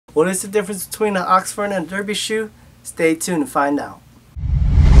What is the difference between an Oxford and a derby shoe? Stay tuned to find out.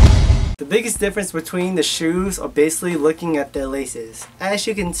 The biggest difference between the shoes are basically looking at their laces. As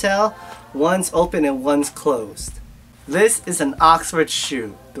you can tell, one's open and one's closed. This is an Oxford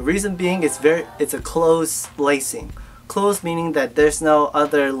shoe. The reason being it's a closed lacing. Closed meaning that there's no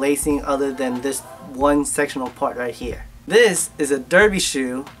other lacing other than this one sectional part right here. This is a derby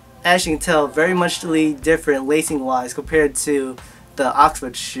shoe. As you can tell, very muchly different lacing wise compared to the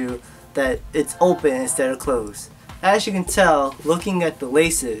Oxford shoe, that it's open instead of closed. As you can tell, looking at the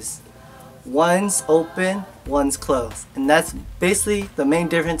laces, one's open, one's closed. And that's basically the main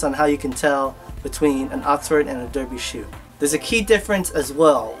difference on how you can tell between an Oxford and a derby shoe. There's a key difference as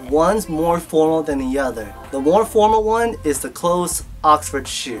well. One's more formal than the other. The more formal one is the closed Oxford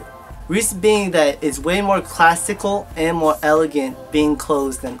shoe. Reason being that it's way more classical and more elegant being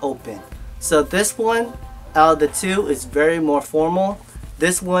closed than open. So this one out of the two is very more formal.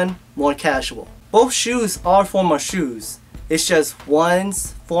 This one more casual. Both shoes are formal shoes. It's just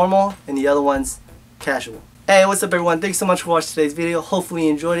one's formal and the other one's casual. Hey, what's up everyone? Thanks so much for watching today's video. Hopefully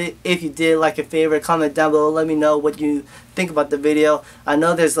you enjoyed it. If you did, like and favorite, comment down below. Let me know what you think about the video. I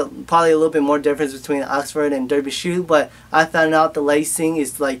know there's probably a little bit more difference between Oxford and derby shoe, but I found out the lacing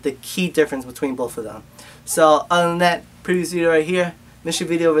is like the key difference between both of them. So other than that, previous video right here, miss your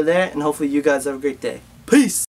video over there, and hopefully you guys have a great day. Peace!